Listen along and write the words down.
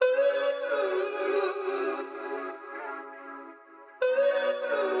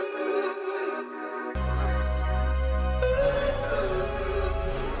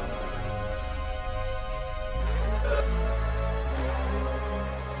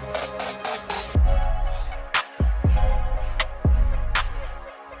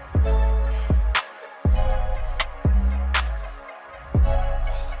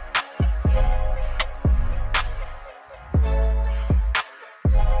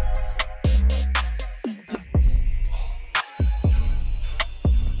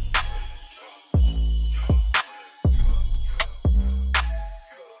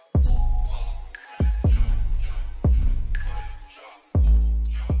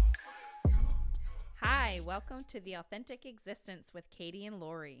Hi, welcome to The Authentic Existence with Katie and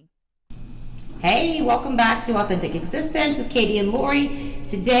Lori. Hey, welcome back to Authentic Existence with Katie and Lori.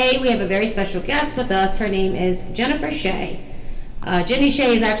 Today we have a very special guest with us. Her name is Jennifer Shea. Jenny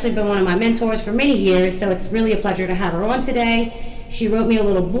Shea has actually been one of my mentors for many years, so it's really a pleasure to have her on today. She wrote me a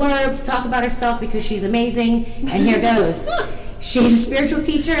little blurb to talk about herself because she's amazing, and here goes. She's a spiritual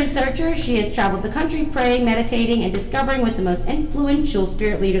teacher and searcher. She has traveled the country praying, meditating, and discovering with the most influential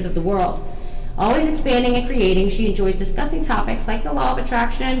spirit leaders of the world. Always expanding and creating, she enjoys discussing topics like the law of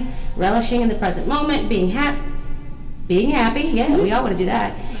attraction, relishing in the present moment, being happy, yeah, we all want to do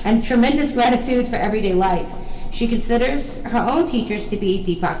that, and tremendous gratitude for everyday life. She considers her own teachers to be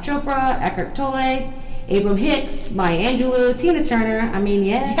Deepak Chopra, Eckhart Tolle, Abraham Hicks, Maya Angelou, Tina Turner, Ellen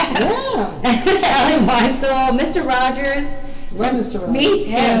Weissel, Mr. Rogers, me too,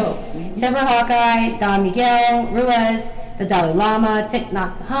 yes. Timber Hawkeye, Don Miguel, Ruiz, the Dalai Lama, Thich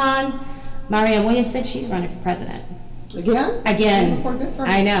Nhat Hanh. Marianne Williamson, she's running for president. Again.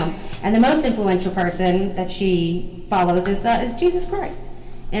 I know. And the most influential person that she follows is Jesus Christ.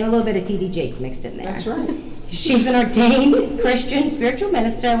 And a little bit of T.D. Jakes mixed in there. That's right. She's an ordained Christian spiritual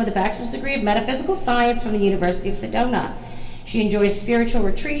minister with a bachelor's degree of metaphysical science from the University of Sedona. She enjoys spiritual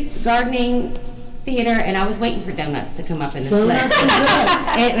retreats, gardening, theater, and I was waiting for donuts to come up in this list.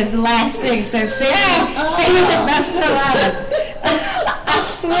 It was the last thing, so saving the best for last. I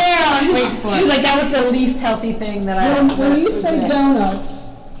swear I was waiting for it. She's like, that was the least healthy thing that I When you say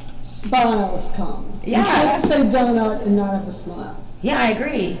donuts, smiles come. Yeah. You can't say donut and not have a smile. Yeah, I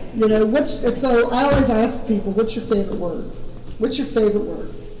agree. You know, so I always ask people, what's your favorite word? What's your favorite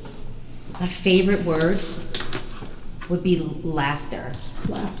word? My favorite word would be laughter.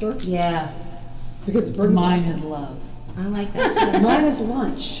 Laughter? Yeah. Because it brings Mine is love. I like that too. Mine is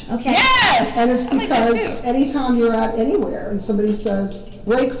lunch. Okay. Yes! And it's because anytime you're out anywhere and somebody says,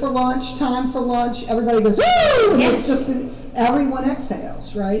 break for lunch, time for lunch, everybody goes, woo! And it's just, everyone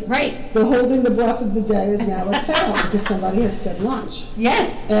exhales, right? Right. The holding the breath of the day is now exhaled because somebody has said lunch.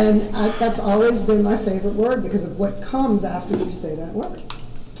 Yes. And that's always been my favorite word because of what comes after you say that word.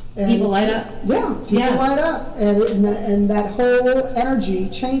 And People light up. Yeah, people light up. And that whole energy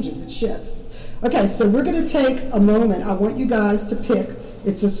changes, it shifts. Okay, so we're going to take a moment. I want you guys to pick,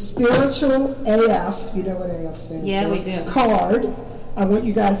 it's a spiritual AF, you know what AF stands for? Yeah, we do. Card. I want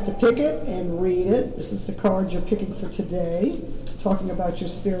you guys to pick it and read it. This is the card you're picking for today, talking about your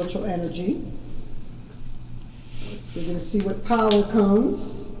spiritual energy. We're going to see what power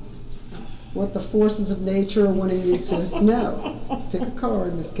comes, what the forces of nature are wanting you to know. Pick a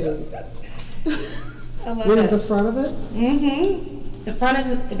card, Miss Katie. I love Read it. the front of it? Mm-hmm. The front is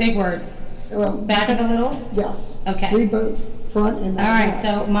the big words. Well, Back of the little? yes. Okay. Read both, front and the All right, back.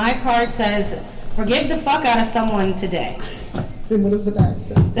 so my card says, forgive the fuck out of someone today. Then what does the back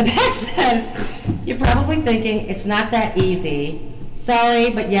say? The back says, you're probably thinking, it's not that easy. Sorry,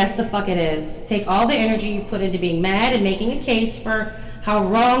 but yes, the fuck it is. Take all the energy you put into being mad and making a case for how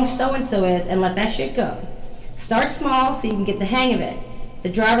wrong so-and-so is and let that shit go. Start small so you can get the hang of it. The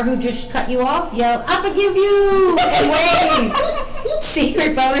driver who just cut you off, yell, I forgive you, and wave.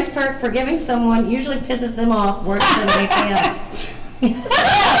 Secret bonus perk, forgiving someone usually pisses them off worse than anything else.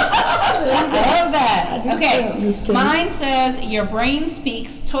 I love that. Okay, so, mine says, your brain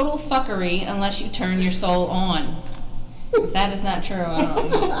speaks total fuckery unless you turn your soul on. If that is not true, I don't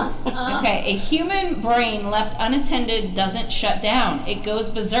know. Okay, a human brain left unattended doesn't shut down. It goes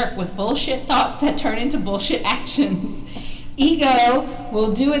berserk with bullshit thoughts that turn into bullshit actions. Ego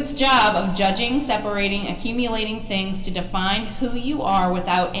will do its job of judging, separating, accumulating things to define who you are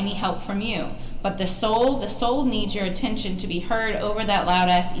without any help from you. But the soul needs your attention to be heard over that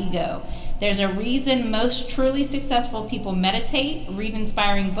loud-ass ego. There's a reason most truly successful people meditate, read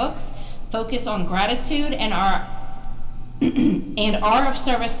inspiring books, focus on gratitude, and are of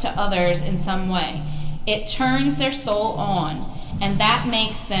service to others in some way. It turns their soul on. And that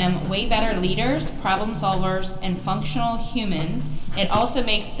makes them way better leaders, problem solvers, and functional humans. It also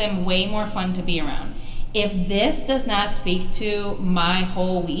makes them way more fun to be around. If this does not speak to my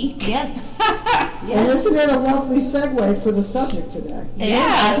whole week... Yes. And isn't it a lovely segue for the subject today? It is.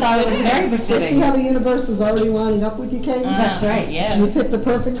 I thought it was very So see befitting. how the universe is already lining up with you, Katie? That's right. Yes. You picked the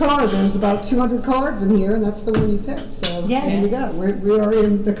perfect card. There's about 200 cards in here, and that's the one you picked. So Yes. there you go. We are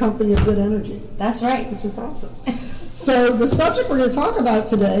in the company of good energy, That's right. which is awesome. So the subject we're going to talk about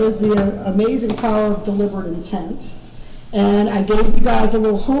today is the amazing power of deliberate intent. And I gave you guys a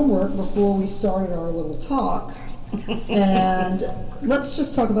little homework before we started our little talk. And let's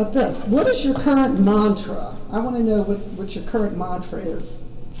just talk about this. What is your current mantra? I want to know what your current mantra is.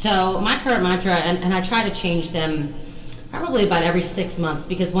 So my current mantra, and I try to change them probably about every 6 months,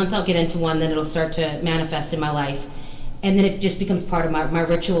 because once I'll get into one, then it'll start to manifest in my life. And then it just becomes part of my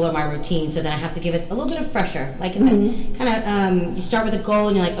ritual or my routine. So then I have to give it a little bit of fresher. Like you start with a goal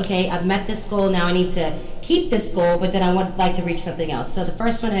and you're like, okay, I've met this goal. Now I need to keep this goal, but then I would like to reach something else. So the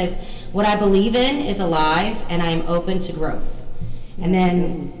first one is, what I believe in is alive and I'm open to growth. And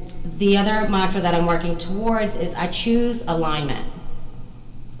then the other mantra that I'm working towards is I choose alignment.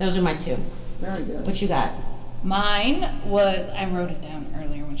 Those are my two. Very good. What you got? Mine was, I wrote it down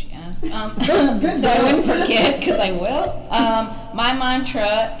earlier when she asked, Good so I wouldn't forget, because I will. My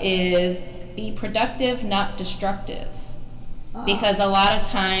mantra is be productive, not destructive. Because a lot of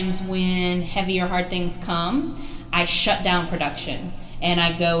times when heavy or hard things come, I shut down production and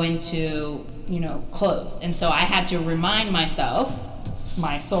I go into, closed. And so I had to remind myself,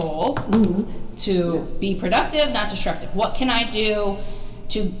 my soul, to be productive, not destructive. What can I do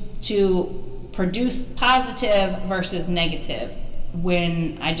to produce positive versus negative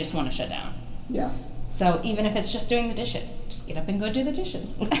when I just want to shut down? Yes. So even if it's just doing the dishes, just get up and go do the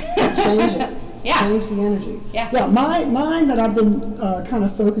dishes. Change it. Yeah. Change the energy. Yeah. Yeah. Mine that I've been kind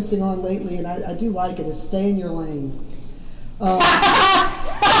of focusing on lately, and I do like it, is stay in your lane.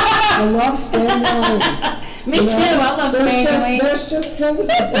 I love staying in your lane. Me too. I love staying in your lane. There's just things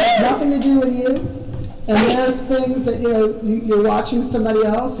that have nothing to do with you. And there's things that, you're watching somebody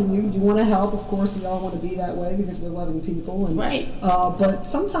else and you want to help. Of course, we all want to be that way because we're loving people. And, right. But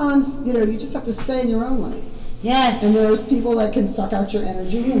sometimes, you just have to stay in your own lane. Yes. And there's people that can suck out your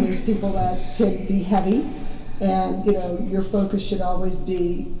energy, and there's people that can be heavy. And, your focus should always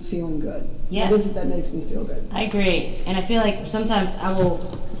be feeling good. Yes. What is it that makes me feel good? I agree. And I feel like sometimes I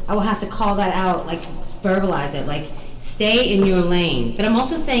will have to call that out, like verbalize it, like stay in your lane. But I'm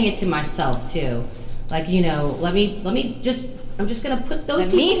also saying it to myself too. Like, I'm just going to put those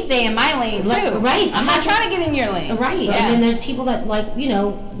people. Me stay in my lane, too. Right. I'm not trying to get in your lane. Right. Yeah. And then there's people that,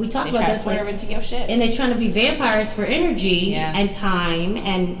 we talk about this. They try to into your shit. And they're trying to be vampires for energy and time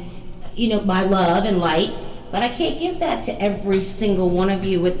and, my love and light. But I can't give that to every single one of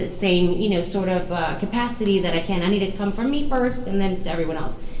you with the same, sort of capacity that I can. I need to come from me first and then to everyone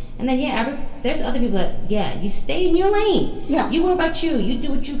else. And then, there's other people that, you stay in your lane. Yeah. You worry about you. You do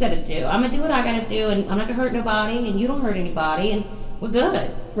what you got to do. I'm going to do what I got to do, and I'm not going to hurt nobody, and you don't hurt anybody, and we're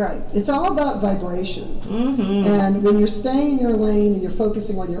good. Right. It's all about vibration. Mm-hmm. And when you're staying in your lane and you're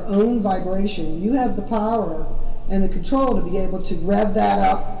focusing on your own vibration, you have the power and the control to be able to rev that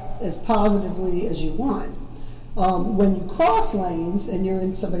up as positively as you want. When you cross lanes and you're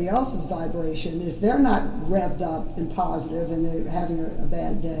in somebody else's vibration, if they're not revved up and positive and they're having a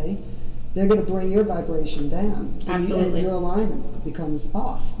bad day, they're going to bring your vibration down. Absolutely. And your alignment becomes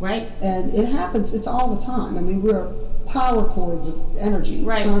off. Right. And it happens, it's all the time. I mean, we're power cords of energy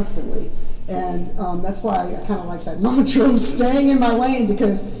constantly. And that's why I kind of like that mantra of staying in my lane,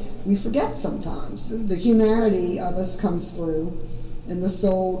 because we forget sometimes. The humanity of us comes through and the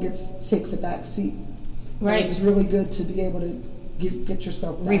soul takes a back seat. Right. And it's really good to be able to get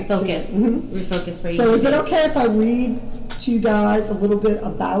yourself back refocus. Refocus for you. So is it okay if I read to you guys a little bit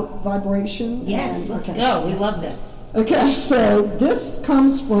about vibration? Yes, let's go. We love this. Okay, so this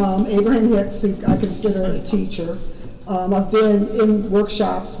comes from Abraham Hicks, who I consider a teacher. I've been in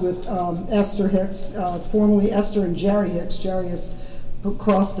workshops with Esther Hicks, formerly Esther and Jerry Hicks. Jerry has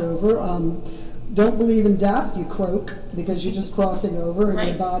crossed over. Don't believe in death, you croak, because you're just crossing over and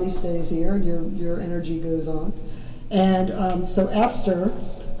your body stays here and your energy goes on. And so Esther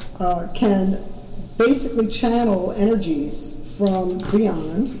can basically channel energies from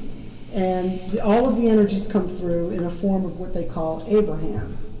beyond, and all of the energies come through in a form of what they call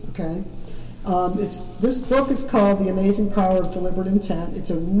Abraham, okay? This book is called The Amazing Power of Deliberate Intent. It's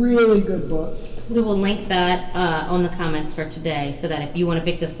a really good book. We will link that on the comments for today, so that if you want to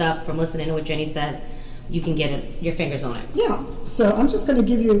pick this up from listening to what Jenny says, you can get your fingers on it. Yeah, so I'm just going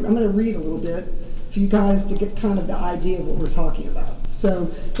to I'm going to read a little bit for you guys to get kind of the idea of what we're talking about. So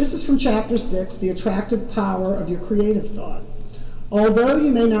this is from chapter 6, The Attractive Power of Your Creative Thought. Although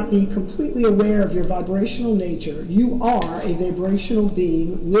you may not be completely aware of your vibrational nature, you are a vibrational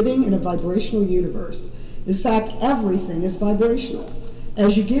being living in a vibrational universe. In fact, everything is vibrational.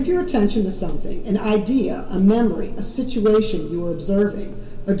 As you give your attention to something, an idea, a memory, a situation you are observing,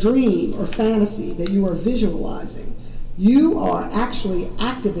 a dream or fantasy that you are visualizing, you are actually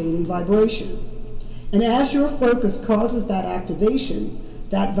activating vibration. And as your focus causes that activation,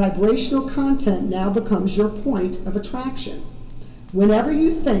 that vibrational content now becomes your point of attraction. Whenever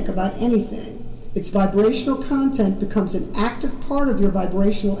you think about anything, its vibrational content becomes an active part of your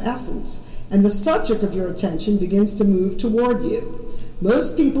vibrational essence, and the subject of your attention begins to move toward you.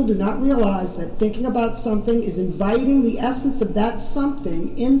 Most people do not realize that thinking about something is inviting the essence of that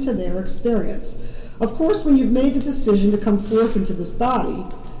something into their experience. Of course, when you've made the decision to come forth into this body,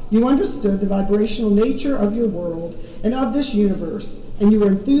 you understood the vibrational nature of your world and of this universe, and you were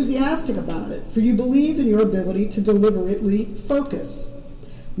enthusiastic about it, for you believed in your ability to deliberately focus.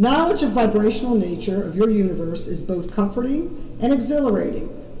 Knowledge of vibrational nature of your universe is both comforting and exhilarating.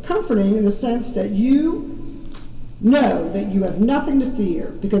 Comforting in the sense that you know that you have nothing to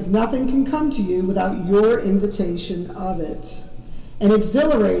fear, because nothing can come to you without your invitation of it. And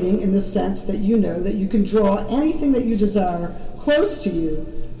exhilarating in the sense that you know that you can draw anything that you desire close to you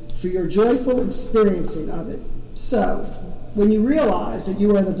for your joyful experiencing of it. So, when you realize that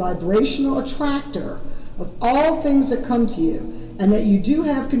you are the vibrational attractor of all things that come to you, and that you do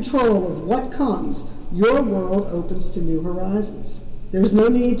have control of what comes, your world opens to new horizons. There's no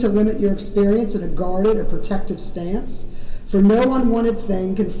need to limit your experience in a guarded or protective stance, for no unwanted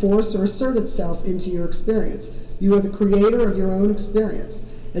thing can force or assert itself into your experience. You are the creator of your own experience,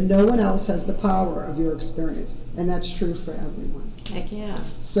 and no one else has the power of your experience, and that's true for everyone. Heck yeah.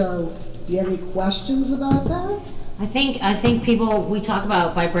 So, do you have any questions about that? I think people, we talk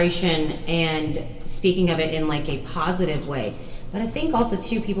about vibration and speaking of it in like a positive way, but I think also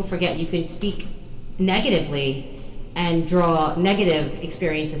too people forget you can speak negatively and draw negative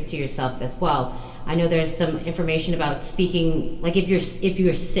experiences to yourself as well. I know there's some information about speaking, like if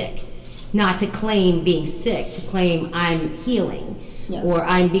you're sick, not to claim being sick, to claim I'm healing, yes, or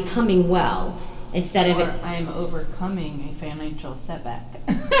I'm becoming well, instead or of it, I am overcoming a financial setback.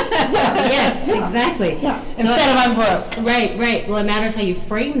 Yes, exactly. Yeah. Instead of I'm broke. Right. Well, it matters how you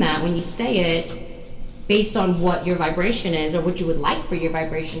frame that when you say it, based on what your vibration is or what you would like for your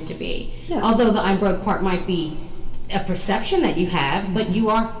vibration to be. Yeah. Although the I'm broke part might be a perception that you have, but you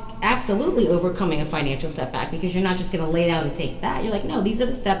are absolutely overcoming a financial setback, because you're not just going to lay down and take that. You're like, no, these are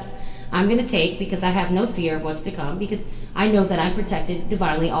the steps I'm going to take because I have no fear of what's to come, because I know that I'm protected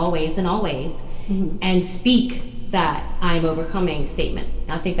divinely always and always, mm-hmm, and speak that I'm overcoming statement.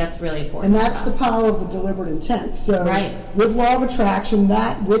 I think that's really important. And that's the power of the deliberate intent. So right, with law of attraction,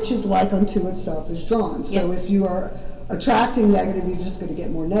 that which is like unto itself is drawn. So if you are attracting negative, you're just going to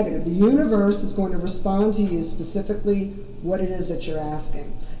get more negative. The universe is going to respond to you specifically what it is that you're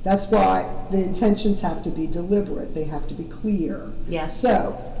asking. That's why the intentions have to be deliberate. They have to be clear. Yes.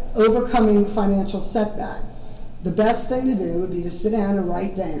 So, overcoming financial setback. The best thing to do would be to sit down and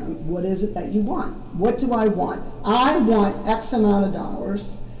write down, what is it that you want? What do I want? I want X amount of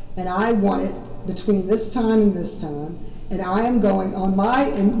dollars, and I want it between this time and this time, and I am going on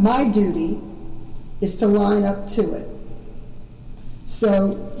my duty is to line up to it.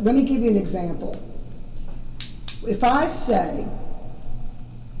 So let me give you an example. If I say,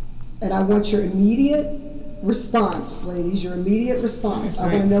 and I want your immediate response, ladies, your immediate response, I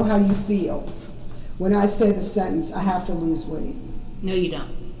want to know how you feel. When I say the sentence, I have to lose weight. No, you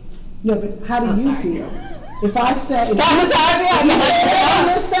don't. No, but how do you feel? If I say,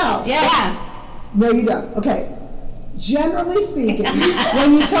 yourself. Yes. No, you don't. Okay. Generally speaking,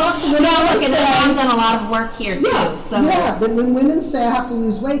 when you talk to women, I've done a lot of work here too. Yeah, but when women say I have to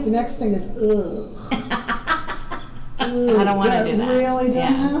lose weight, the next thing is ugh. I don't want to do that. Really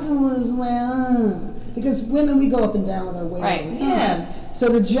don't have to lose weight. Because women, we go up and down with our weight all the time. Yeah. So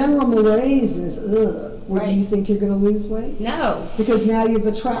the general malaise is ugh. Well, do you think you're going to lose weight? No. Because now you've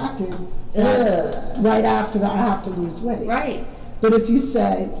attracted right after that I have to lose weight. Right. But if you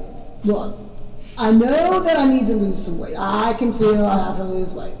say, look, I know that I need to lose some weight. I can feel I have to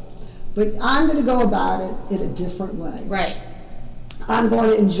lose weight. But I'm going to go about it in a different way. Right. I'm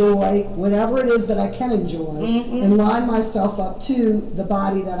going to enjoy whatever it is that I can enjoy, mm-hmm, and line myself up to the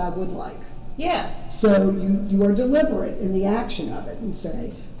body that I would like. Yeah. So you are deliberate in the action of it and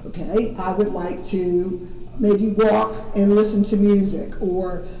say, okay, I would like to maybe walk and listen to music,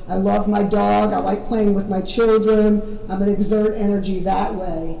 or I love my dog, I like playing with my children, I'm going to exert energy that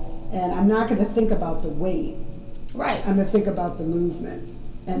way, and I'm not going to think about the weight. Right. I'm going to think about the movement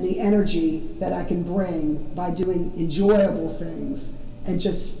and the energy that I can bring by doing enjoyable things, and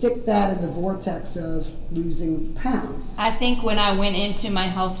just stick that in the vortex of losing pounds. I think when I went into my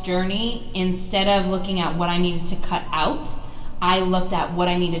health journey, instead of looking at what I needed to cut out, I looked at what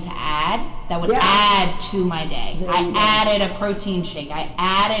I needed to add that would add to my day. I added a protein shake. I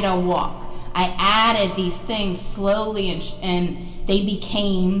added a walk. I added these things slowly, and they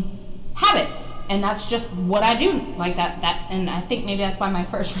became habits. And that's just what I do, like that. And I think maybe that's why my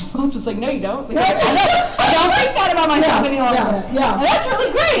first response was like, "No, you don't." Because I don't think that about myself anymore. Yes. And that's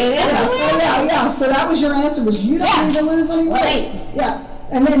really great. So that was your answer: was you don't need to lose any weight. Right. Yeah.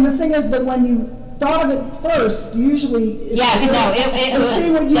 And then the thing is, but when you thought of it first, usually and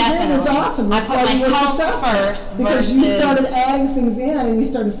see what you did was awesome. That's why you were successful. First because you started adding things in and you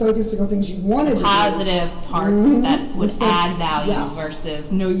started focusing on things you wanted to do. Positive parts that would add value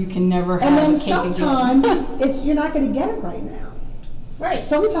versus no, you can never have. And then sometimes you're not going to get it right now. Right.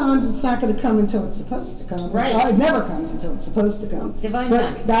 Sometimes it's not going to come until it's supposed to come. Right. It never comes until it's supposed to come. Divine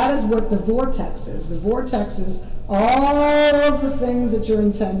timing. But that is what the vortex is. The vortex is all of the things that you're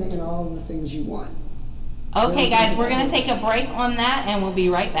intending and all of the things you want. Okay, guys, we're going to take a break on that, and we'll be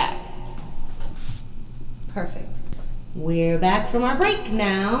right back. Perfect. We're back from our break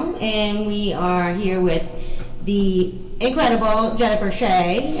now, and we are here with the incredible Jennifer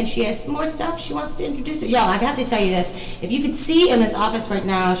Shea, and she has some more stuff she wants to introduce. Y'all, I have to tell you this. If you could see in this office right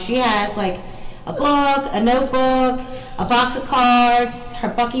now, she has like a book, a notebook, a box of cards, her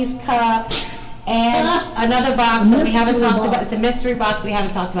Bucky's cup, and another box that we haven't talked about. It's a mystery box we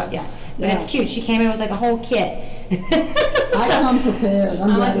haven't talked about yet. But it's cute. She came in with like a whole kit. I come prepared.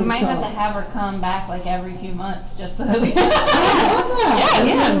 We might have to have her come back like every few months just so that we. I love that.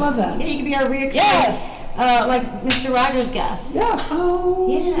 Yeah. I love that. Yeah, you could be our reoccurring. Yes. Like Mr. Rogers' guest. Yes. Oh.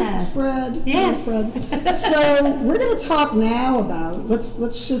 Yeah. Fred. Yes. Oh, Fred. So we're going to talk now about.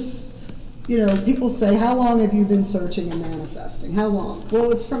 Let's just. People say, how long have you been searching and manifesting? How long?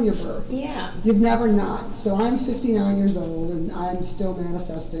 Well, it's from your birth. Yeah. You've never not. So I'm 59 years old, and I'm still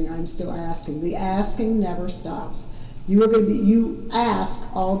manifesting. I'm still asking. The asking never stops. You ask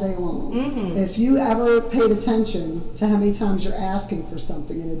all day long. Mm-hmm. If you ever paid attention to how many times you're asking for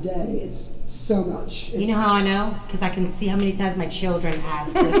something in a day, it's so much. You know how I know? Because I can see how many times my children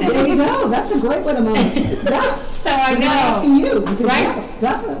ask for things. There you go. That's a great way to monitor. Yes. So I know. I'm asking you. Because right? Yes,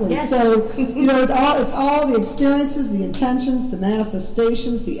 definitely. Yes. So, it's all the experiences, the intentions, the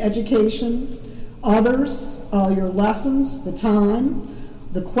manifestations, the education, others, your lessons, the time,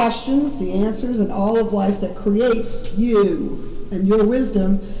 the questions, the answers, and all of life that creates you and your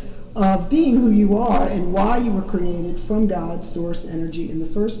wisdom of being who you are and why you were created from God's source energy in the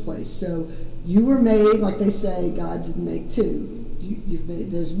first place. So you were made, like they say, God didn't make two.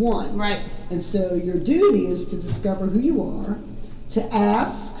 There's one. Right. And so your duty is to discover who you are, to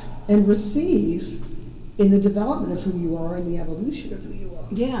ask and receive in the development of who you are and the evolution of who you are.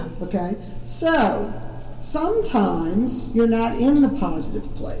 Yeah. Okay? So sometimes you're not in the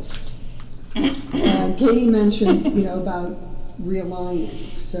positive place. And Katie mentioned, about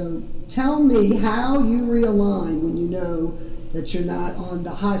realigning. So tell me how you realign when you know that you're not on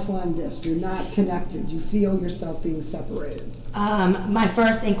the high-flying disc, you're not connected, you feel yourself being separated. My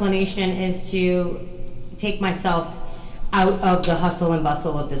first inclination is to take myself out of the hustle and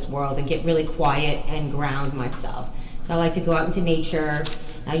bustle of this world and get really quiet and ground myself. So I like to go out into nature.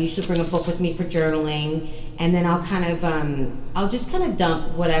 I usually bring a book with me for journaling, and then I'll just kind of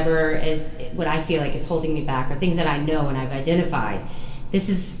dump what I feel like is holding me back, or things that I know and I've identified. This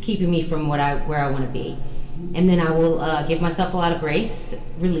is keeping me from where I want to be. And then I will give myself a lot of grace,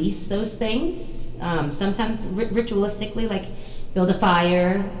 release those things. Sometimes ritualistically, like build a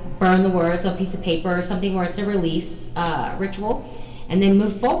fire, burn the words on a piece of paper, or something where it's a release ritual, and then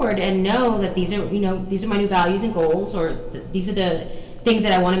move forward and know that these are my new values and goals, or these are the things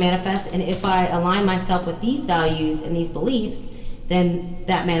that I want to manifest. And if I align myself with these values and these beliefs, then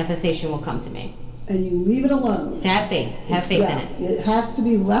that manifestation will come to me. And you leave it alone. Have faith in it. It has to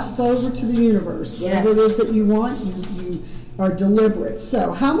be left over to the universe. Whatever it is that you want, you are deliberate.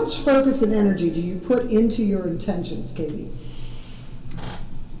 So how much focus and energy do you put into your intentions, Katie?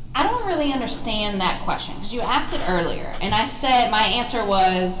 I don't really understand that question, because you asked it earlier, and I said my answer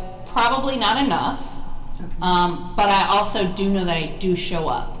was probably not enough. Okay. But I also do know that I do show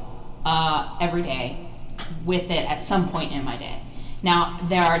up every day with it at some point in my day. Now,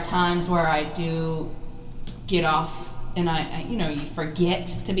 there are times where I do get off and I you forget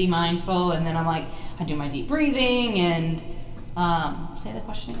to be mindful, and then I'm like, I do my deep breathing and say the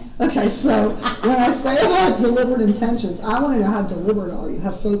question again. Okay, so when I say about deliberate intentions, I want to know how deliberate are you,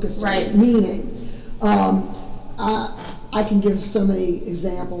 how focused are you, meaning. I can give so many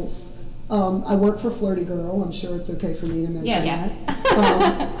examples. I work for Flirty Girl. I'm sure it's okay for me to mention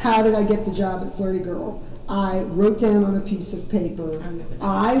that. How did I get the job at Flirty Girl? I wrote down on a piece of paper,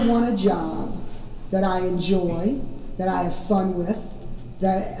 I want a job that I enjoy, that I have fun with,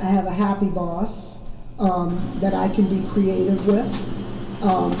 that I have a happy boss, that I can be creative with.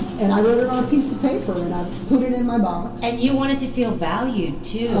 And I wrote it on a piece of paper and I put it in my box. And you wanted to feel valued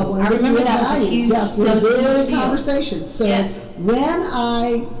too. I remember that was a huge, conversation. So when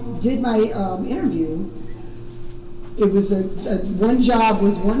I did my interview, it was one job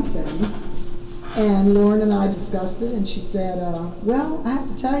was one thing. And Lauren and I discussed it, and she said, well, I have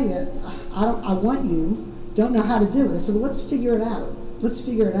to tell you, I want you, don't know how to do it. I said, well, let's figure it out.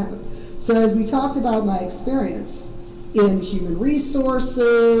 So as we talked about my experience in human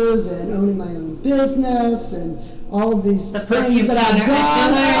resources and owning my own business and all of these things that I've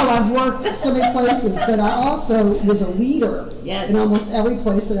done. I've worked so many places, but I also was a leader in almost every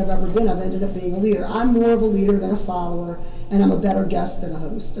place that I've ever been. I've ended up being a leader. I'm more of a leader than a follower, and I'm a better guest than a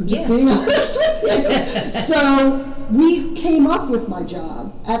host. I'm just being honest with you. So we came up with my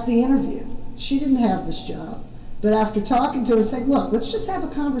job at the interview. She didn't have this job, but after talking to her, saying, look, let's just have a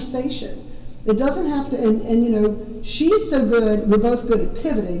conversation. It doesn't have to, and you know, she's so good, we're both good at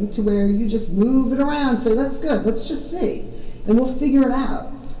pivoting to where you just move it around, say, that's good, let's just see, and we'll figure it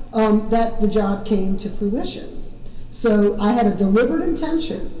out. That the job came to fruition. So I had a deliberate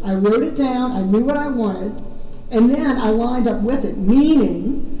intention. I wrote it down, I knew what I wanted, and then I lined up with it,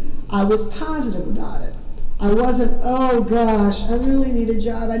 meaning I was positive about it. I wasn't, oh gosh, I really need a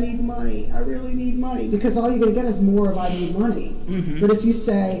job, I need money, because all you're going to get is more of I need money. Mm-hmm. But if you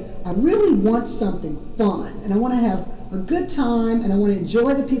say, I really want something fun, and I want to have a good time, and I want to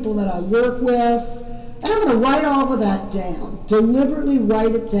enjoy the people that I work with, and I'm going to write all of that down, deliberately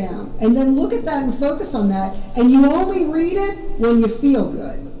write it down, and then look at that and focus on that, and you only read it when you feel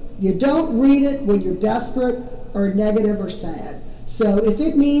good. You don't read it when you're desperate or negative or sad. So if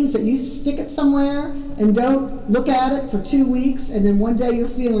it means that you stick it somewhere and don't look at it for 2 weeks, and then one day you're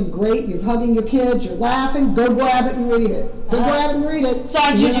feeling great, you're hugging your kids, you're laughing, go grab it and read it. Grab it and read it. So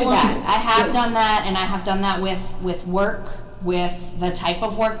I do that. I have done that, and I have done that with work, with the type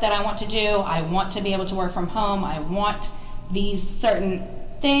of work that I want to do. I want to be able to work from home. I want these certain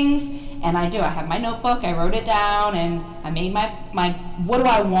things, and I do. I have my notebook. I wrote it down, and I made my what do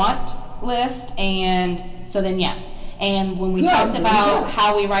I want list, and so then yes. And when we talked about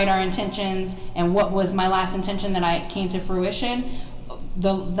how we write our intentions and what was my last intention that I came to fruition,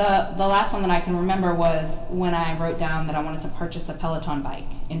 the last one that I can remember was when I wrote down that I wanted to purchase a Peloton bike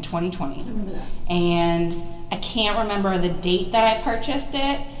in 2020. I remember that. And I can't remember the date that I purchased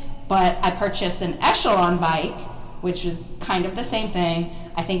it, but I purchased an Echelon bike, which was kind of the same thing,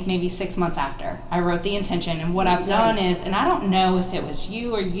 I think maybe 6 months after. I wrote the intention, and what I've done is, and I don't know if it was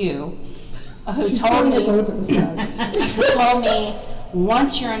you or you, who told me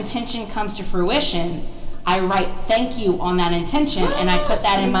once your intention comes to fruition, I write thank you on that intention, and I put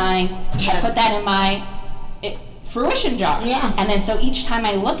that in my fruition jar. Yeah. And then so each time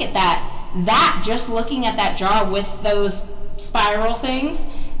I look at that just looking at that jar with those spiral things,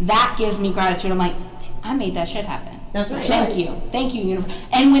 that gives me gratitude. I'm like, I made that shit happen. That's right. Thank you, universe.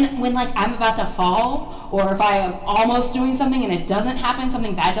 And when like I'm about to fall, or if I am almost doing something and it doesn't happen,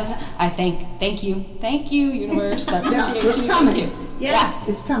 something bad doesn't, I think, thank you, universe. It's coming. Thank you. Yes,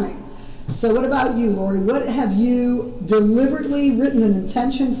 it's coming. So what about you, Lori? What have you deliberately written an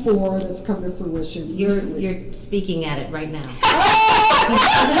intention for that's come to fruition recently? You're speaking at it right now.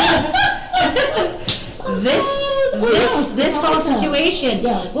 This whole situation.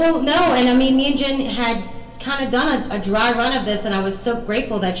 Yes. Well, no, and I mean, me and Jen had kind of done a dry run of this, and I was so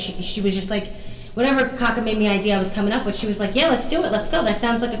grateful that she was just like, whatever cockamamie idea I was coming up with, she was like, yeah, let's do it, let's go. That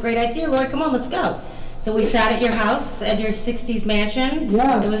sounds like a great idea, Lori, come on, let's go. So we sat at your house, at your 60s mansion.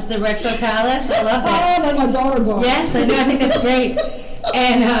 Yes. It was the Retro Palace. I loved it. Oh, like my daughter bought. Yes, I know, I think that's great.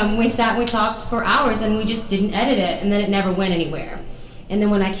 And we sat and we talked for hours, and we just didn't edit it, and then it never went anywhere. And then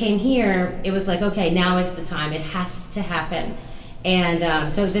when I came here, it was like, okay, now is the time. It has to happen.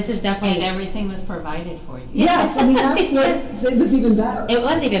 And so this is definitely... And everything was provided for you. Yes, I mean, that's what... It was even better. It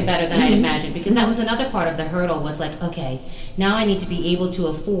was even better than I'd imagined, because that was another part of the hurdle, was like, okay, now I need to be able to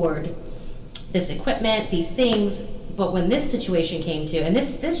afford this equipment, these things. But when this situation came to... And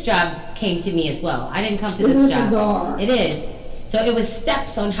this job came to me as well. I didn't come to this job. Bizarre. It is. So it was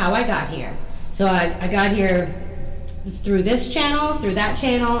steps on how I got here. So I got here through this channel, through that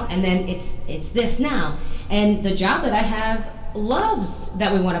channel, and then it's this now. And the job that I have loves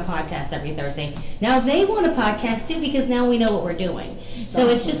that we want a podcast every Thursday. Now they want a podcast too, because now we know what we're doing. So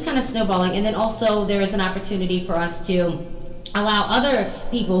it's just kind of snowballing. And then also there is an opportunity for us to allow other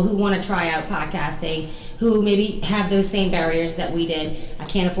people who want to try out podcasting, who maybe have those same barriers that we did. I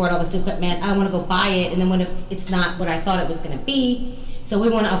can't afford all this equipment. I want to go buy it, and then when it's not what I thought it was going to be. So we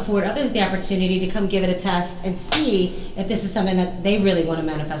want to afford others the opportunity to come give it a test and see if this is something that they really want to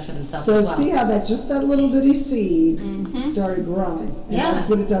manifest for themselves as well. So see how just that little bitty seed started growing. And that's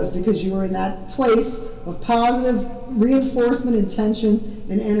what it does, because you were in that place of positive reinforcement, intention,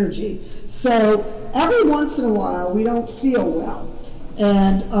 and energy. So every once in a while, we don't feel well.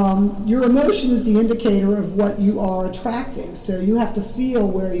 And your emotion is the indicator of what you are attracting. So you have to feel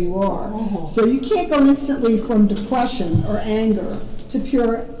where you are. So you can't go instantly from depression or anger to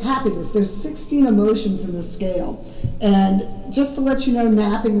pure happiness. There's 16 emotions in the scale. And just to let you know,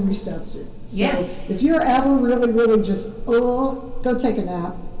 napping resets it. So Yes. if you're ever really, really just, go take a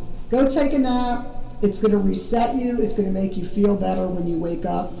nap. Go take a nap. It's going to reset you. It's going to make you feel better when you wake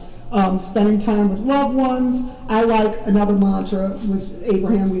up. Spending time with loved ones. I like another mantra with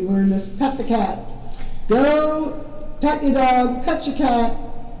Abraham. We learned this: pet the cat. Go pet your dog, pet your cat,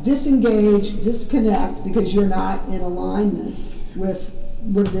 disengage, disconnect, because you're not in alignment with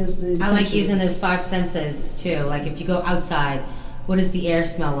what it is. The I like using those 5 senses too. Like if you go outside, what does the air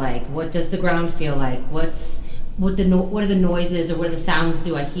smell like? What does the ground feel like? What are the noises or what are the sounds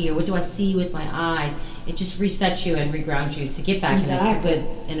do I hear? What do I see with my eyes? It just resets you and regrounds you to get back in a good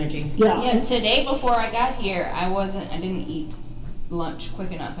energy. Yeah, today before I got here, I didn't eat lunch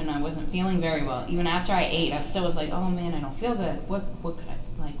quick enough, and I wasn't feeling very well. Even after I ate, I still was like, oh man, I don't feel good. What could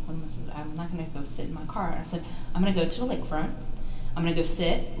I, like, I'm not going to go sit in my car. And I said, I'm going to go to the lakefront. I'm going to go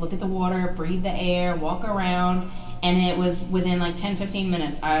sit, look at the water, breathe the air, walk around. And it was within like 10, 15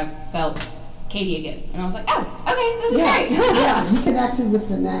 minutes, I felt Katie again. And I was like, oh, okay, this is great. Yeah, you connected with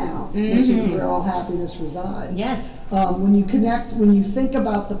the now, which is where all happiness resides. Yes. When you think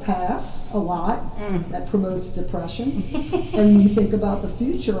about the past a lot, that promotes depression. And when you think about the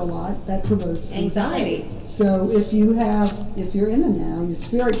future a lot, that promotes anxiety. So if you're in the now, your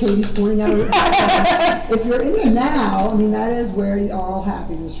spirit, Katie's pointing out, if you're in the now, I mean, that is where all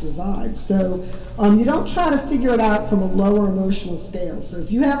happiness resides. So you don't try to figure it out from a lower emotional scale. So if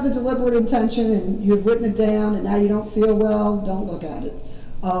you have the deliberate intention and you've written it down and now you don't feel well, don't look at it.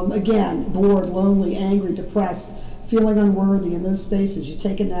 Again, bored, lonely, angry, depressed, feeling unworthy in those spaces. You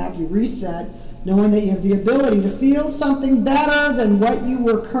take a nap, you reset, knowing that you have the ability to feel something better than what you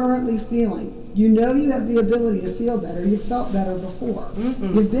were currently feeling. You know you have the ability to feel better. You've felt better before.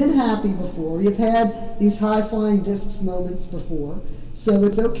 You've been happy before. You've had these high-flying discs moments before. So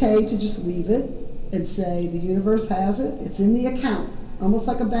it's okay to just leave it and say the universe has it. It's in the account, almost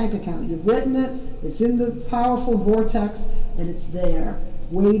like a bank account. You've written it. It's in the powerful vortex, and it's there,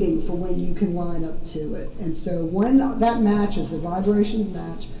 waiting for when you can line up to it. And so when that matches, the vibrations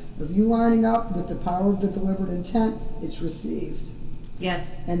match, of you lining up with the power of the deliberate intent, it's received.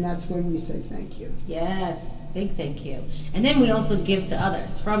 Yes. And that's when we say thank you. Yes. Big thank you. And then we also give to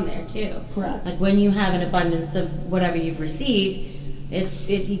others from there too. Correct. Like when you have an abundance of whatever you've received,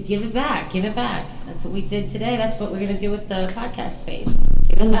 you give it back. Give it back. That's what we did today. That's what we're going to do with the podcast space.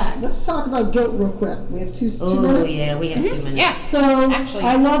 Give it back. Let's talk about guilt real quick. We have two minutes. Oh, yeah, we have 2 minutes. Yeah. So, Actually,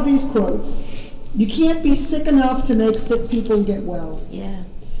 I love these quotes. You can't be sick enough to make sick people get well. Yeah.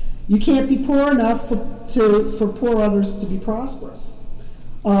 You can't be poor enough for poor others to be prosperous.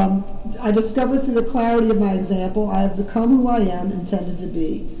 I discovered through the clarity of my example, I have become who I am intended to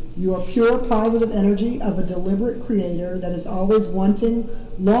be. You are pure positive energy of a deliberate creator that is always wanting,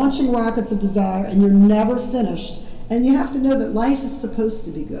 launching rockets of desire, and you're never finished. And you have to know that life is supposed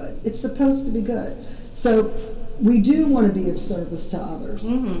to be good. It's supposed to be good. So we do want to be of service to others.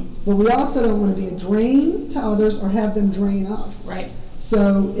 But we also don't want to be a drain to others or have them drain us. Right.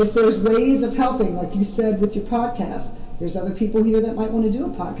 So if there's ways of helping, like you said with your podcast, there's other people here that might want to do a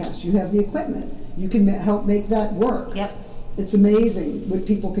podcast. You have the equipment. You can help make that work. Yep. It's amazing what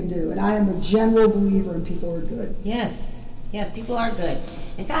people can do. And I am a general believer in people are good. Yes. Yes, people are good.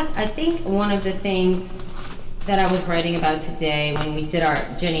 In fact, I think one of the things that I was writing about today when we did our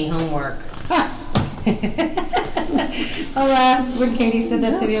Jenny homework. Alas, when Katie said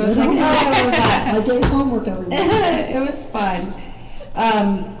that to me, I was like, oh, I gave homework every week. It was fun.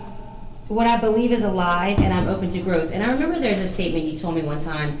 What I believe is alive, and I'm open to growth. And I remember there's a statement you told me one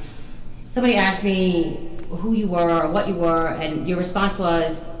time. Somebody asked me who you were or what you were, and your response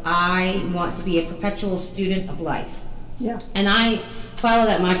was, I want to be a perpetual student of life. Yeah. And I follow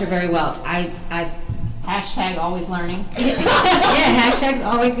that mantra very well. I hashtag always learning. Yeah, hashtags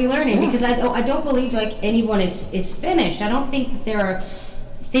always be learning, because I don't believe like anyone is finished. I don't think that there are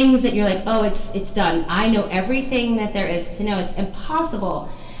things that you're like, oh, it's done. I know everything that there is to know. It's impossible.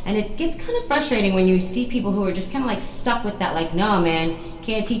 And it gets kind of frustrating when you see people who are just kind of like stuck with that, like, no, man,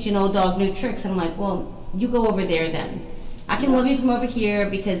 can't teach an old dog new tricks. And I'm like, well, you go over there then. I can love you from over here,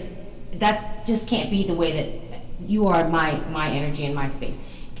 because that just can't be the way that you are my energy and my space.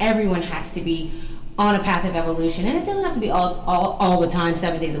 Everyone has to be on a path of evolution, and it doesn't have to be all the time,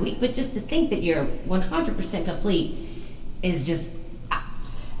 7 days a week, but just to think that you're 100% complete is just...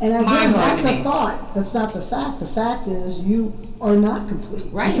 And again, that's a Mind-boggling. thought. That's not the fact. The fact is you are not complete.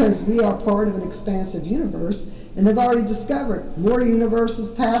 Right. Because we are part of an expansive universe, and they've already discovered more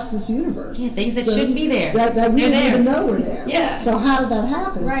universes past this universe. Yeah, things that shouldn't be there. That we They're didn't there. even know were there. Yeah. So how did that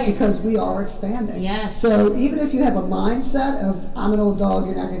happen? Right. It's because we are expanding. Yes. So even if you have a mindset of, I'm an old dog,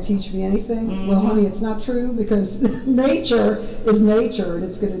 you're not going to teach me anything, well, honey, it's not true, because nature is nature, and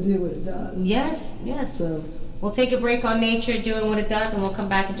it's going to do what it does. Yes, yes. So We'll take a break on nature doing what it does, and we'll come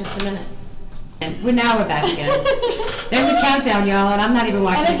back in just a minute. And we're back again. There's a countdown, y'all, and I'm not even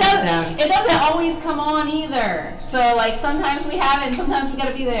watching And the countdown. it doesn't always come on either. So like sometimes we have it, and sometimes we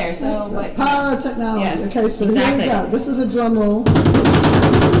gotta be there. So the but power of technology. Yes, Okay, so exactly. here we go. This is a drum roll.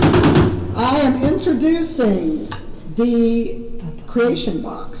 I am introducing the creation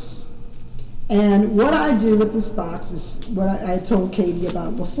box. And what I do with this box is what I told Katie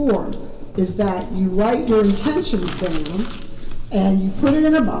about before, is that you write your intentions down and you put it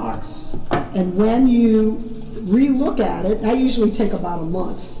in a box, and when you re-look at it, I usually take about a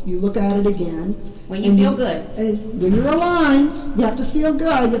month. You look at it again. When you and feel good. And when you're aligned, you have to feel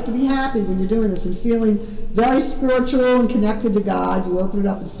good. You have to be happy when you're doing this and feeling very spiritual and connected to God. You open it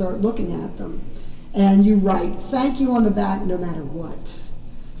up and start looking at them. And you write, thank you on the back no matter what.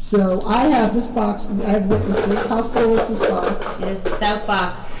 So I have this box, I have witnesses. How full is this box? It is a stout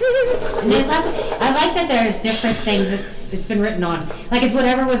box. And there's lots of, I like that there's different things it's been written on. Like it's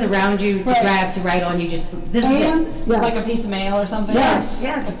whatever was around you to Right. grab, to write on, you just, this And, is it. yes. like a piece of mail or something. Yes.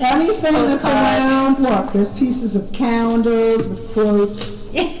 Yes. Anything that's Postcard. around, look, there's pieces of calendars with quotes.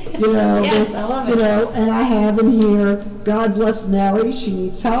 You know, Yes, there's- I love you it. know, and I have in here, God bless Mary. She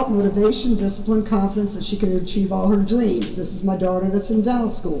needs help, motivation, discipline, confidence that she can achieve all her dreams. This is my daughter that's in dental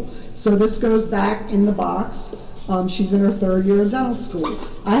school. So this goes back in the box. She's in her 3rd year of dental school.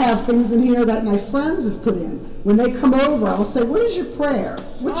 I have things in here that my friends have put in. When they come over, I'll say, what is your prayer?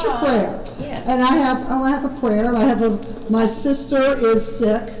 What's your prayer? Yeah. And I have a prayer. My sister is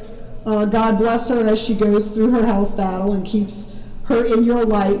sick. God bless her as she goes through her health battle and keeps her in your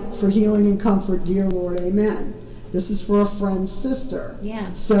light for healing and comfort, dear Lord, amen. This is for a friend's sister.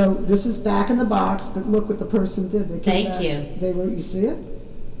 Yeah. So this is back in the box, but look what the person did. They came Thank back. you. They were, you see it?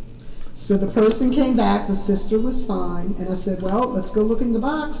 So the person came back, the sister was fine, and I said, well, let's go look in the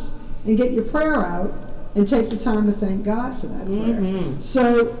box and get your prayer out and take the time to thank God for that prayer.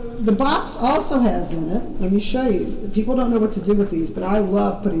 So the box also has in it, let me show you. People don't know what to do with these, but I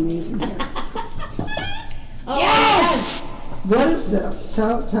love putting these in here. Oh, yes! What is this?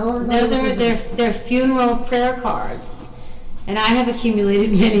 Tell her. Those are their funeral prayer cards. And I have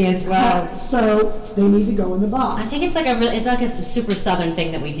accumulated many as well. So they need to go in the box. I think it's like a super southern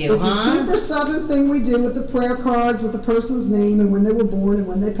thing that we do, It's a huh? super southern thing we do with the prayer cards, with the person's name and when they were born and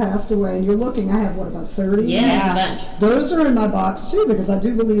when they passed away. And you're looking, I have about 30? Yeah, there's a bunch. Those are in my box too, because I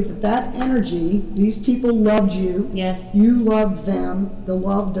do believe that energy, these people loved you. Yes. You loved them. The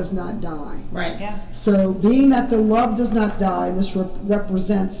love does not die. Right. Yeah. So being that the love does not die, and this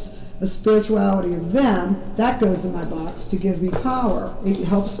represents the spirituality of them, that goes in my box to give me power. It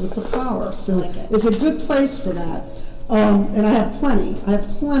helps with the power. So Like it. it's a good place for that. And I have plenty. I have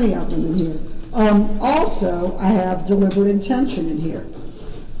plenty of them in here. Also, I have deliberate intention in here.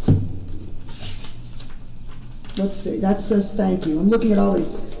 Let's see. That says thank you. I'm looking at all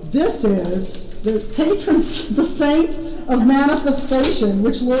these. This is the patron, the saint of manifestation,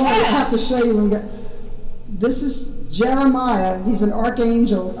 which Lord, I have to show you when we get. This is Jeremiah. He's an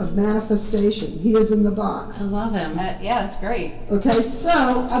archangel of manifestation. He is in the box. I love him. Yeah, that's great. Okay, so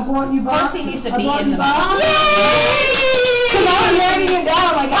I brought you Of course boxes. he needs to I be brought in you the boxes. Because I'm writing it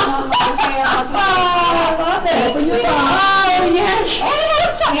down like I'm okay. I love it. Open your box. Oh,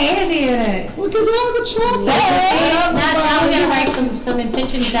 yes. Candy in it. Look at all the chocolate. Now we gotta write some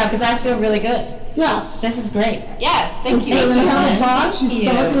intentions down because I feel really good. Yes. This is great. Yes, And thank so you. you have Jen. a box.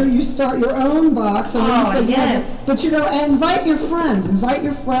 You start your own box. And Oh, you said, yes. But and invite your friends. Invite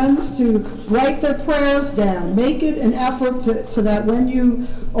your friends to write their prayers down. Make it an effort to that when you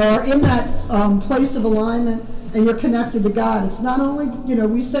are in that place of alignment and you're connected to God. It's not only,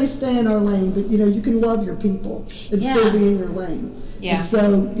 we say stay in our lane, but you can love your people and still Yeah. be in your lane. Yeah. And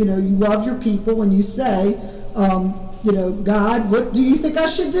so, you love your people and you say, God, what do you think I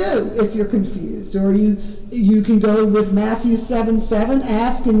should do if you're confused? Or you can go with Matthew 7:7,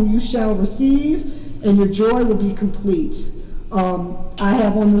 ask and you shall receive, and your joy will be complete. I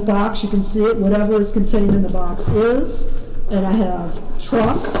have on the box, you can see it, whatever is contained in the box is, and I have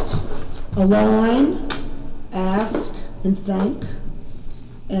trust, align, ask, and thank.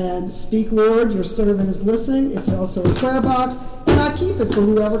 And speak, Lord, your servant is listening. It's also a prayer box. And I keep it for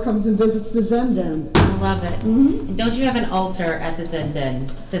whoever comes and visits the Zen Den. I love it. Mm-hmm. And don't you have an altar at the Zen Den?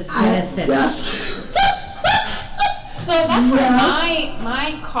 This is where this sits. Yes. So that's where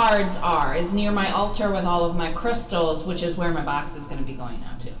my cards are, is near my altar with all of my crystals, which is where my box is going to be going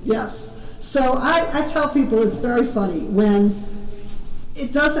now too. Yes. So I tell people it's very funny when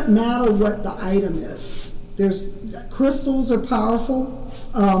it doesn't matter what the item is. Crystals are powerful.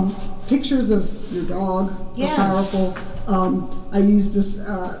 Pictures of your dog are powerful. I use this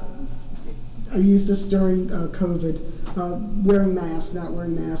during COVID. Wearing masks, not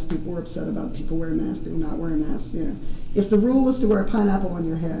wearing masks. People were upset about people wearing masks, people not wearing masks. You know, if the rule was to wear a pineapple on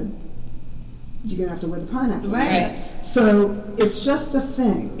your head, you're gonna have to wear the pineapple. Right. So it's just a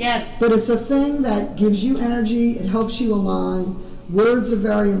thing. Yes. But it's a thing that gives you energy. It helps you align. Words are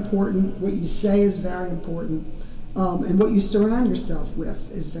very important. What you say is very important. And what you surround yourself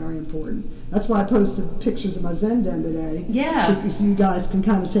with is very important. That's why I posted pictures of my Zen Den today. Yeah. So you guys can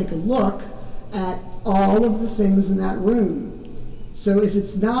kind of take a look at all of the things in that room. So if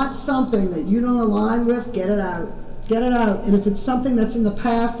it's not something that you don't align with, get it out. Get it out. And if it's something that's in the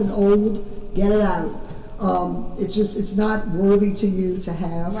past and old, get it out. It's not worthy to you to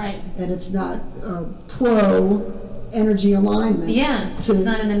have. Right. And it's not pro energy alignment. Yeah, it's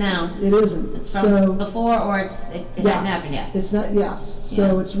not in the now. It isn't. It's from before, or it hasn't happened yet. It's not. Yes.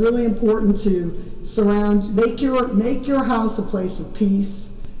 So it's really important to make your house a place of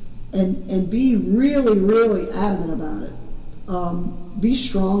peace, and be really, really adamant about it. Be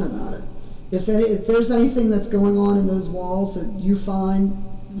strong about it. If there's anything that's going on in those walls that you find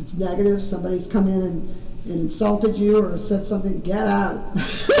it's negative, somebody's come in and insulted you or said something, get out.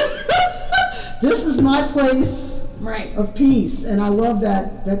 This is my place. Right. Of peace, and I love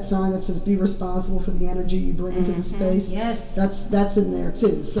that sign that says "Be responsible for the energy you bring into the space." Yes, that's in there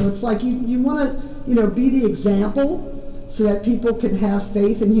too. So it's like you want to be the example, so that people can have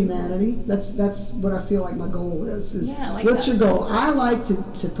faith in humanity. That's what I feel like my goal is. What's your goal? I like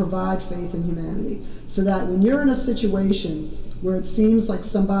to provide faith in humanity, so that when you're in a situation where it seems like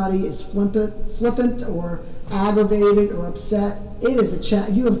somebody is flippant or aggravated or upset, it is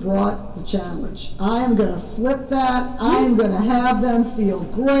you have brought the challenge. I am going to flip that. I am going to have them feel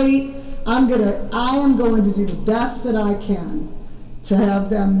great. I am going to do the best that I can to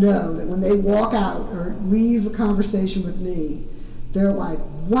have them know that when they walk out or leave a conversation with me, they're like,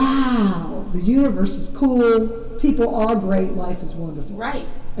 wow, the universe is cool. People are great. Life is wonderful. Right.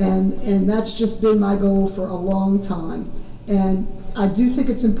 And that's just been my goal for a long time. And I do think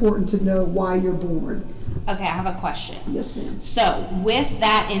it's important to know why you're born. Okay, I have a question. Yes, ma'am. So, with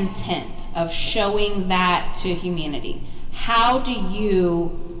that intent of showing that to humanity, how do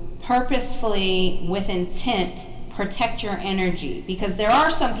you purposefully, with intent, protect your energy? Because there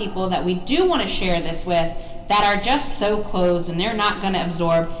are some people that we do want to share this with that are just so closed and they're not going to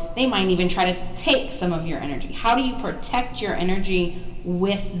absorb. They might even try to take some of your energy. How do you protect your energy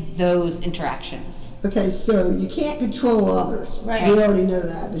with those interactions? Okay, so you can't control others. Right. We already know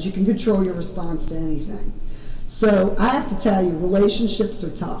that, but you can control your response to anything. So I have to tell you, relationships are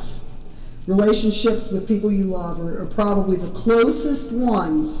tough. Relationships with people you love are probably the closest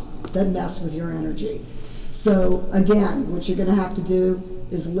ones that mess with your energy. So again, what you're going to have to do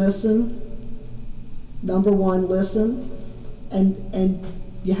is listen. Number one, listen. And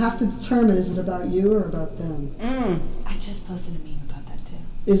you have to determine, is it about you or about them? I just posted a meme about that too.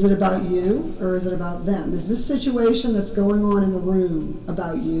 Is it about you or is it about them? Is this situation that's going on in the room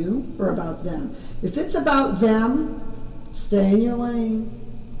about you or about them? If it's about them, stay in your lane.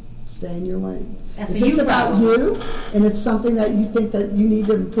 Stay in your lane. That's if it's about you and it's something that you think that you need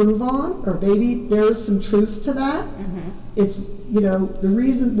to improve on, or maybe there's some truth to that, it's, the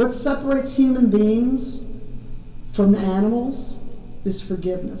reason, what separates human beings from the animals is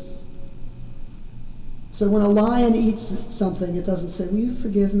forgiveness. So when a lion eats something, it doesn't say, will you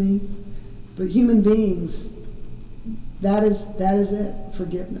forgive me? But human beings, that is it,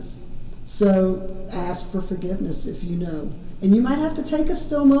 forgiveness. So ask for forgiveness if you know. And you might have to take a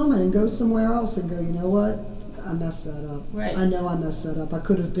still moment and go somewhere else and go, you know what? I messed that up. Right. I know I messed that up. I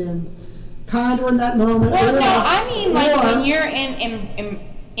could have been kinder in that moment. Well, no, I mean, like when you're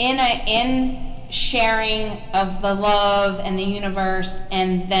in sharing of the love and the universe,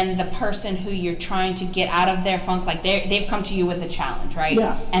 and then the person who you're trying to get out of their funk, like they've come to you with a challenge, right?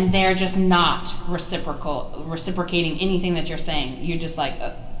 Yes. And they're just not reciprocating anything that you're saying. You're just like,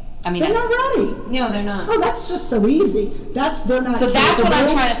 they're not ready. No, they're not. Oh, that's just so easy. They're not. So that's what I'm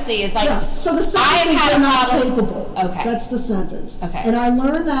trying to see is like. Yeah. So the sentence is they're not capable. Okay. That's the sentence. Okay. And I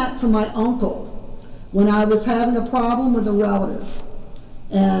learned that from my uncle when I was having a problem with a relative,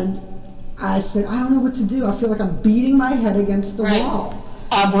 and I said, I don't know what to do. I feel like I'm beating my head against the wall.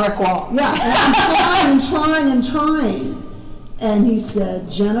 A brick wall. Yeah, and I'm trying. And he said,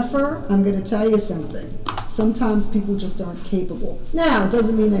 Jennifer, I'm going to tell you something. Sometimes people just aren't capable. Now, it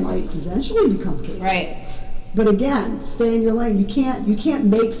doesn't mean they might eventually become capable. Right. But again, stay in your lane. You can't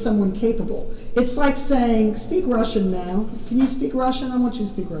make someone capable. It's like saying, speak Russian now. Can you speak Russian? I want you to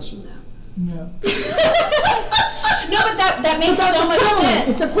speak Russian now. No. No, but that makes so much sense.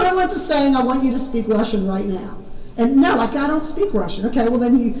 It's equivalent to saying, I want you to speak Russian right now. And no, I don't speak Russian. Okay, well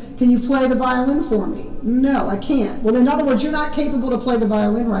then can you play the violin for me? No, I can't. Well, in other words, you're not capable to play the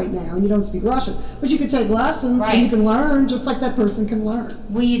violin right now, and you don't speak Russian. But you can take lessons, and you can learn just like that person can learn.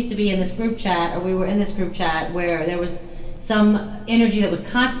 We used to be in this group chat, or we were in this group chat where there was some energy that was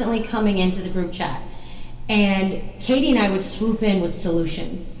constantly coming into the group chat. And Katie and I would swoop in with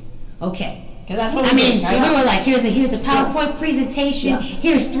solutions. Okay. That's what we were like, here's a PowerPoint presentation.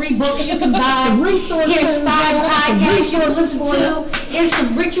 Here's 3 books you can buy. Some resources. Here's 5 podcasts you can listen to. Here's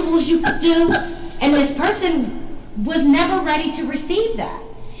some rituals you could do. And this person was never ready to receive that.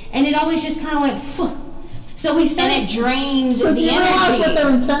 And it always just kind of went, phew. So we started. And it drained the energy. So do you realize what their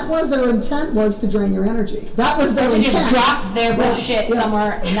intent was? Their intent was to drain your energy. That was their intent. To just drop their bullshit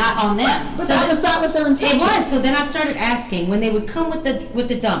somewhere, not on them. But that was their intention. It was. So then I started asking, when they would come with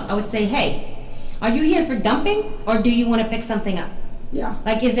the dump, I would say, hey, are you here for dumping, or do you want to pick something up? Yeah.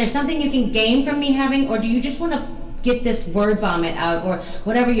 Like, is there something you can gain from me having, or do you just want to get this word vomit out, or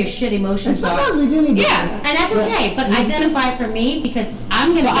whatever your shit emotions are? And sometimes we do need to do that. And that's okay, but identify it for me, because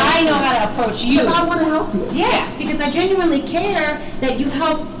I'm going to I know how to approach you. Because I want to help you. Yes, because I genuinely care that you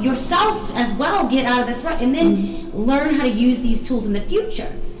help yourself as well get out of this rut, and then learn how to use these tools in the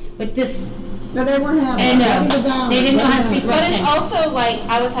future. But this... No, they weren't having it. They didn't know how to speak Russian. But it's also like,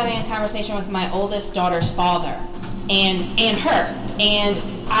 I was having a conversation with my oldest daughter's father and her. And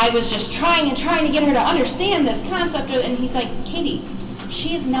I was just trying to get her to understand this concept. And he's like, Katie,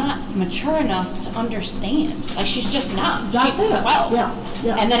 she is not mature enough to understand. Like, she's just not. That's she's 12.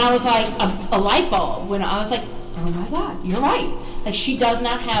 Yeah. And then I was like, a light bulb. When I was like, oh my God, you're right. Like, she does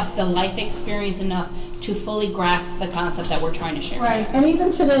not have the life experience enough to fully grasp the concept that we're trying to share. Right. And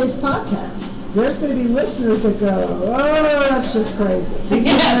even today's podcast, there's going to be listeners that go, oh, that's just crazy. These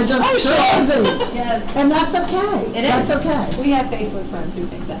are just crazy. Yes. And that's okay. That's okay. We have Facebook friends who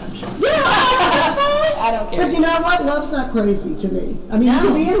think that, I'm sure. Yeah, that's fine. I don't care. But you know what? Love's not crazy to me. I mean, you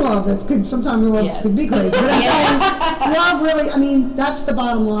can be in love. Sometimes love can be crazy. But I'm saying, love really, I mean, that's the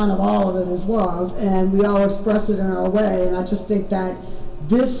bottom line of all of it is love. And we all express it in our way. And I just think that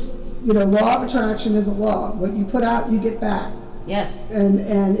this, law of attraction isn't law. What you put out, you get back. Yes. And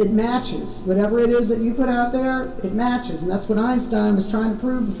it matches. Whatever it is that you put out there, it matches. And that's what Einstein was trying to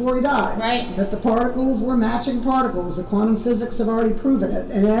prove before he died. Right. That the particles were matching particles. The quantum physics have already proven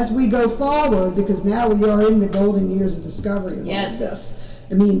it. And as we go forward, because now we are in the golden years of discovery of all of this.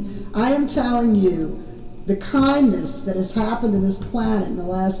 I mean, I am telling you, the kindness that has happened in this planet in the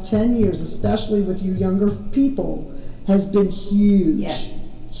last 10 years, especially with you younger people, has been huge. Yes.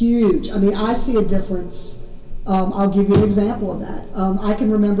 Huge. I mean, I see a difference. I'll give you an example of that. I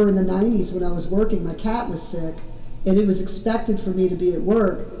can remember in the 90s when I was working, my cat was sick, and it was expected for me to be at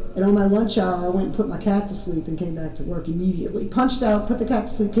work. And on my lunch hour, I went and put my cat to sleep and came back to work immediately. Punched out, put the cat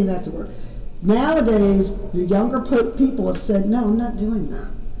to sleep, came back to work. Nowadays, the younger people have said, no, I'm not doing that.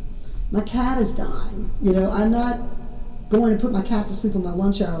 My cat is dying. I'm not going to put my cat to sleep on my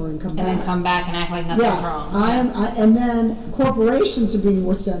lunch hour and come back. And then come back and act like nothing's wrong. And then corporations are being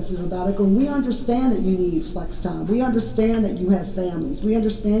more sensitive about it, going, we understand that you need flex time. We understand that you have families. We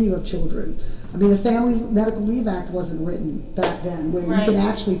understand you have children. I mean, the Family Medical Leave Act wasn't written back then, where you can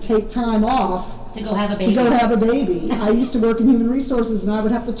actually take time off to go have a baby. I used to work in human resources, and I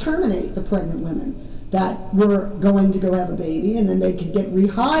would have to terminate the pregnant women that were going to go have a baby, and then they could get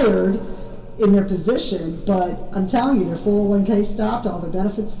rehired in their position. But I'm telling you, their 401k stopped, all their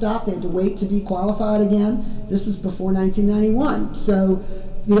benefits stopped, they had to wait to be qualified again. This was before 1991. So,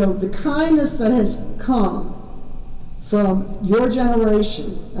 the kindness that has come from your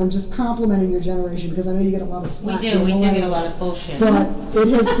generation, I'm just complimenting your generation because I know you get a lot of slack. We do get a lot of bullshit. But it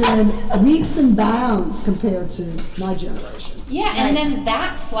has been leaps and bounds compared to my generation. Yeah, and then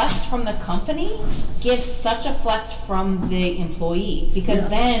that flex from the company gives such a flex from the employee. Because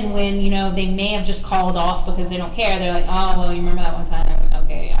then when, they may have just called off because they don't care, they're like, oh, well, you remember that one time?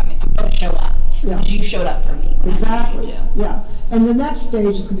 Okay, I'm going to show up. Yeah. Because you showed up for me. Exactly. Yeah. And the next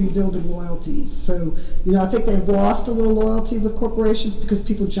stage is going to be building loyalties. So, I think they've lost a little loyalty with corporations because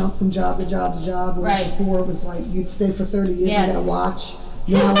people jump from job to job to job. Whereas before it was like you'd stay for 30 years, you got to watch.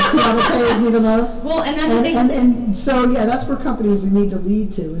 Now it's whoever pays me the most. Well, and that's the thing. And so, yeah, that's where companies need to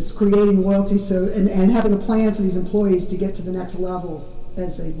lead to, is creating loyalty and having a plan for these employees to get to the next level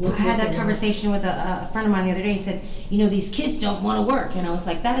as they work. I had that conversation with a friend of mine the other day. He said, these kids don't want to work. And I was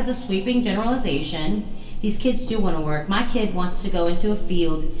like, that is a sweeping generalization. These kids do want to work. My kid wants to go into a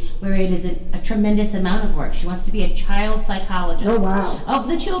field where it is a tremendous amount of work. She wants to be a child psychologist. Oh, wow. Of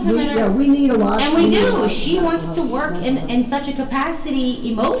the children that are... Yeah, we need a lot. And we do. She wants to work in such a capacity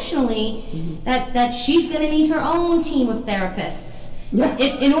emotionally that she's going to need her own team of therapists. Yeah.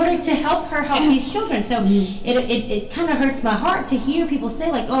 In order to help her help these children. So it kind of hurts my heart to hear people say,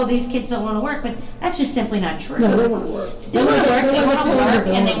 like, oh, these kids don't want to work, but that's just simply not true. No, they want to work. They want to work,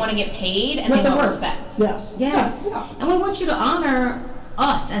 and they want to get paid, and they want respect. Yes. Yes. Yeah. And we want you to honor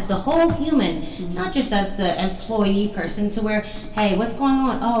us as the whole human, not just as the employee person, to where, hey, what's going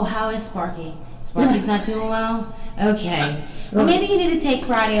on? Oh, how is Sparky? Sparky's not doing well? Okay. Well, maybe you need to take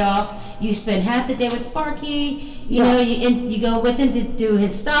Friday off. You spend half the day with Sparky. You go with him to do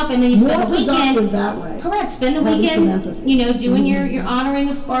his stuff, and then you spend the weekend. That way. Correct. Spend the weekend, doing your honoring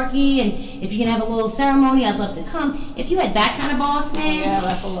of Sparky, and if you can have a little ceremony, I'd love to come. If you had that kind of boss, man. Yeah,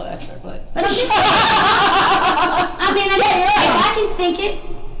 that's a little extra, but I'm just saying. If I can think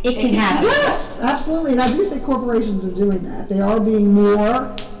it can happen. Yes, absolutely. And I do think corporations are doing that. They are being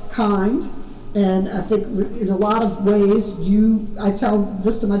more kind. And I think in a lot of ways, I tell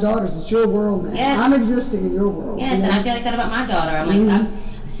this to my daughters, it's your world now. Yes. I'm existing in your world. Yes, and I feel like that about my daughter. I'm like, I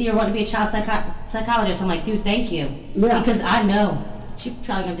see her wanting to be a child psychologist. I'm like, dude, thank you. Yeah. Because I know she's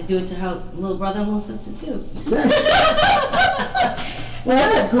probably going to do it to her little brother and little sister, too. Yes. Well,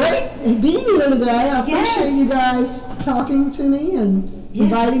 that's great being here today. I appreciate you guys talking to me and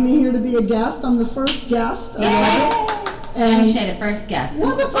inviting me here to be a guest. I'm the first guest. I love it. And appreciate it, first guest.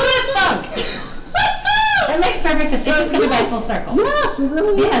 Well, the first That makes perfect sense. It's just coming back full circle. Yes, it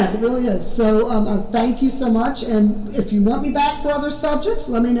really is. It really is. So thank you so much. And if you want me back for other subjects,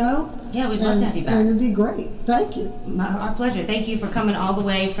 let me know. Yeah, we'd love to have you back. And it'd be great. Thank you. Our pleasure. Thank you for coming all the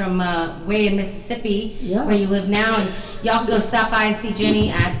way from way in Mississippi, where you live now. And y'all can go stop by and see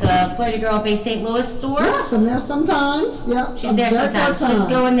Jenny at the Flirty Girl Bay St. Louis store. Yes, I'm there sometimes. Yeah, she's there sometimes. Just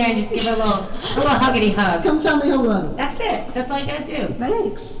go in there and just give her a little huggity hug. Come tell me hello. That's it. That's all you gotta do.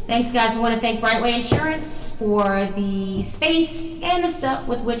 Thanks. Thanks, guys. We want to thank Brightway Insurance for the space and the stuff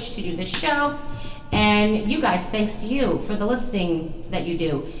with which to do this show. And you guys, thanks to you for the listening that you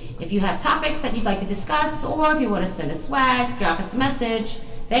do. If you have topics that you'd like to discuss, or if you want to send us swag, drop us a message.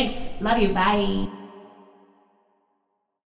 Thanks. Love you. Bye.